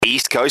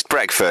East Coast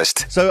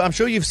Breakfast. So I'm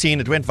sure you've seen,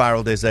 it went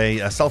viral, there's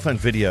a cell phone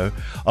video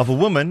of a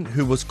woman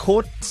who was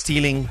caught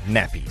stealing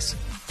nappies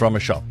from a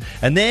shop.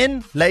 And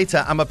then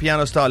later,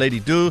 Amapiano star Lady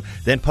Do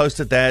then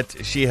posted that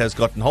she has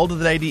gotten hold of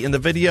the lady in the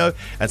video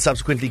and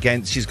subsequently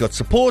she's got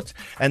support,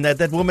 and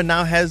that woman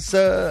now has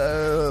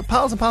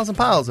piles and piles and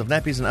piles of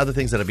nappies and other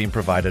things that have been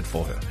provided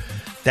for her.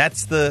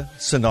 That's the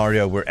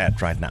scenario we're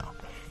at right now.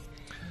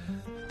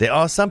 There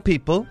are some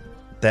people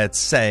that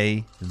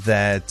say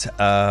that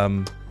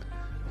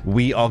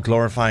we are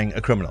glorifying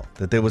a criminal,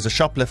 that there was a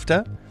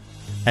shoplifter,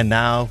 and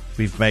now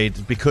we've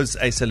made, because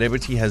a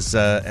celebrity has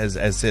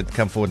said,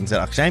 come forward and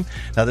said, shame,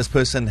 now this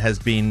person has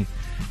been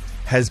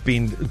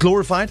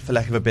glorified, for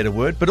lack of a better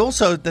word, but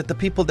also that the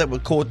people that were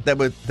caught,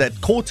 that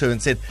caught her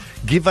and said,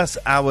 give us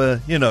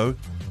our,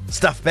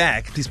 stuff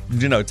back, please,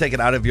 take it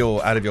out of your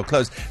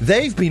clothes,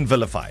 they've been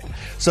vilified.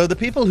 So the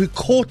people who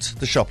caught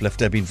the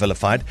shoplifter have been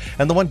vilified,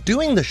 and the one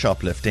doing the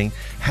shoplifting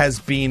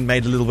has been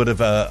made a little bit of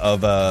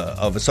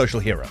a social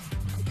hero.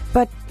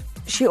 But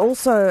she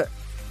also,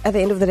 at the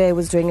end of the day,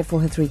 was doing it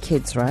for her 3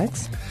 kids, right?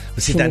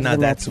 But see,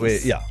 that's where,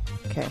 yeah.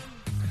 Okay.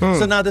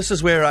 So now this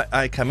is where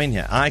I come in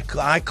here. I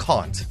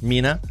can't,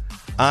 Mina,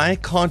 I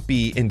can't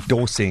be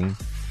endorsing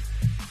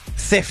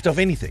theft of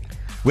anything.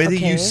 Whether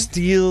you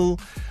steal,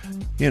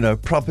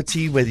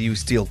 property, whether you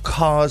steal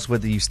cars,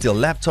 whether you steal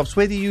laptops,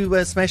 whether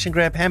you smash and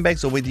grab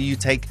handbags, or whether you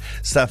take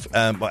stuff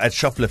at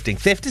shoplifting.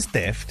 Theft is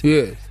theft.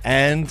 Yes.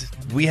 And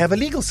we have a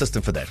legal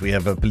system for that. We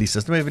have a police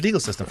system. We have a legal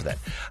system for that.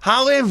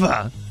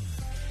 However,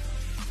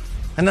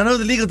 and I know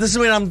this is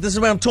where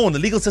I'm torn. The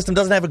legal system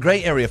doesn't have a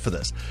grey area for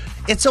this.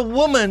 It's a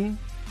woman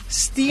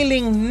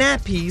stealing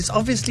nappies,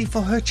 obviously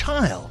for her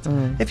child.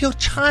 If your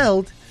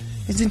child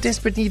is in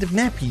desperate need of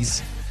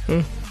nappies,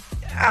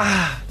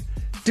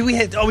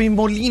 are we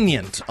more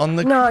lenient on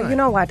the No, crime? you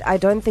know what? I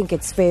don't think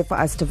it's fair for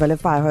us to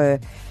vilify her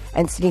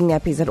and stealing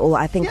nappies at all.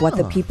 I think what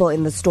the people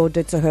in the store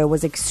did to her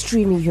was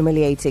extremely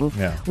humiliating.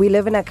 Yeah. We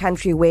live in a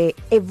country where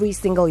every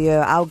single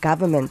year our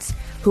governments,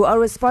 who are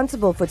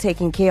responsible for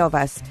taking care of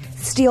us,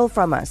 steal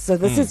from us. So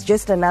this is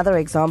just another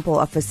example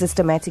of a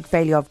systematic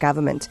failure of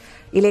government.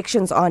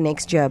 Elections are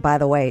next year, by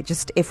the way,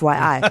 just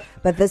FYI.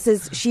 But this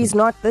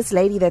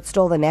lady that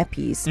stole the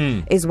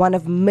nappies is one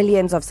of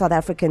millions of South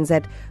Africans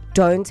that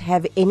don't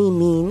have any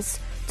means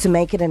to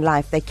make it in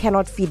life. They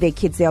cannot feed their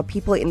kids. There are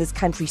people in this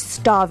country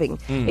starving.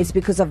 It's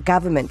because of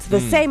government.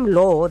 The same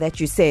law that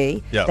you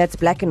say, that's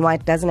black and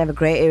white, doesn't have a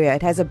grey area.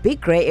 It has a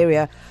big grey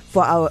area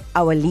for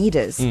our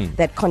leaders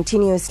that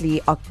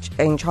continuously are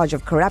in charge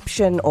of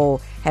corruption or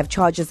have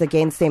charges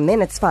against them.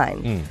 Then it's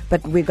fine.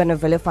 But we're going to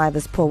vilify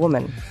this poor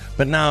woman.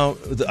 But now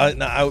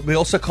we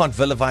also can't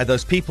vilify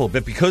those people.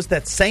 But because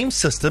that same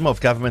system of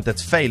government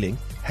that's failing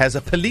has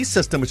a police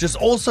system which is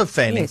also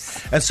failing.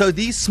 Yes. And so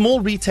these small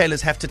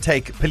retailers have to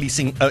take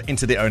policing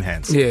into their own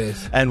hands.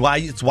 Yes. And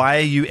it's why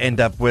you end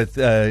up with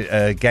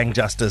gang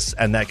justice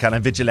and that kind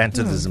of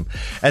vigilantism.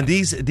 And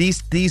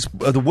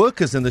the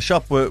workers in the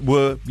shop were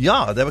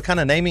they were kind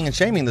of naming and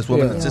shaming this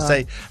woman to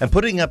say, and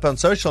putting up on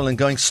social and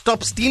going,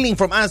 stop stealing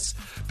from us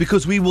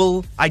because we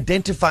will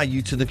identify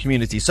you to the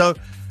community. So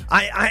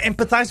I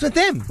empathize with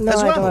them as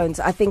well. No, I don't.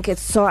 I think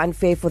it's so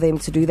unfair for them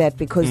to do that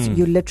because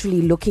you're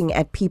literally looking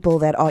at people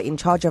that are in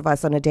charge of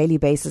us on a daily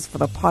basis for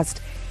the past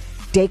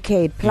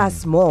decade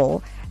plus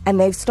more, and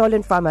they've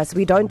stolen from us.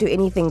 We don't do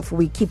anything.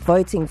 We keep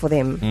voting for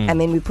them, and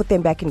then we put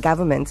them back in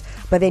government.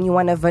 But then you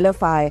want to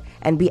vilify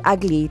and be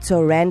ugly to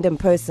a random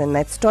person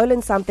that's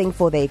stolen something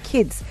for their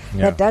kids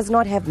that does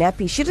not have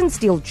nappies. She didn't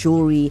steal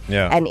jewelry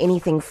and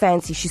anything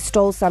fancy. She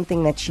stole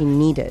something that she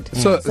needed.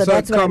 So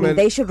that's what I mean.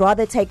 They should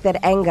rather take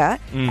that anger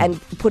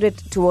and put it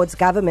towards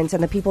government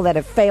and the people that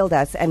have failed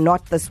us, and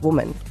not this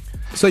woman.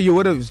 So you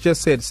would have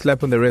just said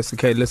slap on the wrist.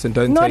 Okay, listen,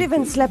 don't Not take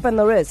even slap on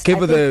the wrist. Give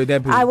her the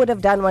nappies. I would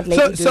have done what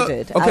Lady So,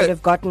 did. okay. I would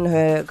have gotten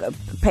her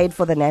paid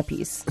for the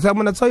nappies. So I'm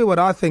going to tell you what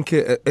I think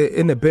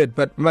in a bit,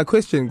 but my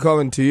question,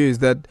 Colin, to you is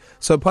that,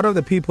 so part of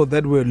the people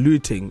that were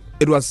looting,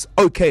 it was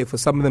okay for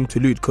some of them to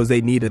loot because they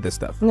needed the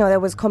stuff. No,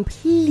 that was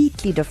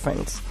completely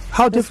different.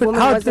 How This different?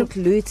 woman How wasn't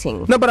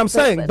looting. No, but I'm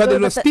saying, but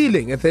it was the-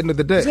 stealing at the end of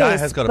the day. Guy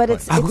has got a but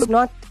point. it's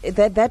not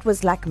that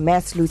was like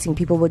mass looting.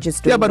 People were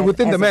just doing Yeah, but that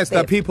within as the a mess, there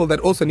are theft. people that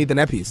also need the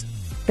nappies.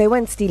 They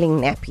weren't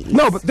stealing nappies.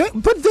 No, but they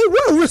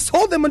were. We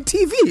saw them on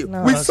TV.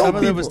 No. We saw Some of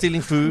them people. were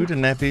stealing food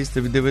and nappies. They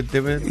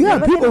were Yeah,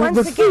 but people then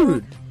with once food.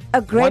 again, a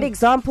great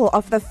example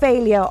of the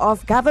failure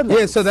of government.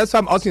 Yeah, so that's why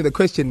I'm asking the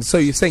question. So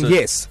you're saying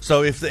yes.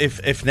 So if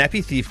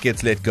nappy thief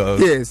gets let go,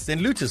 Yes. then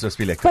looters must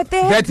be let go. But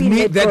they have That been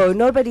me- let that- go.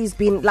 Nobody's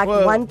been like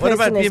Well, one what person.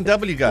 about is-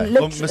 BMW guy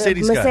or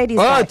Mercedes guy? Mercedes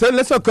All guy. right,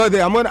 let's not go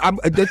there.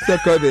 Let's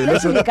not go there.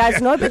 Literally,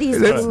 guys, nobody's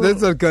Let's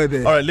been. not go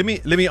there. All right, let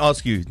me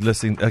ask you.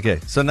 Listen, okay.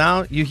 So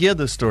now you hear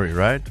this story,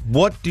 right?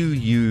 What do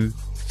you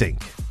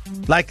think?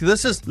 Like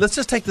let's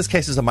just take this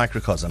case as a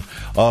microcosm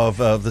of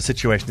the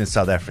situation in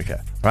South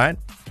Africa, right?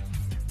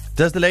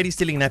 Does the lady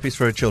stealing nappies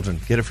for her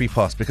children get a free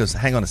pass? Because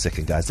hang on a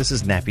second, guys, this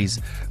is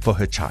nappies for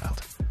her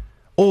child.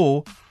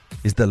 Or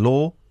is the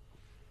law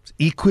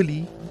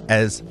equally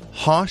as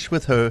harsh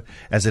with her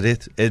as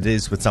it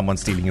is with someone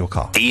stealing your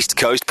car. East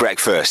Coast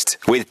Breakfast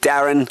with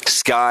Darren,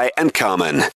 Sky and Carmen.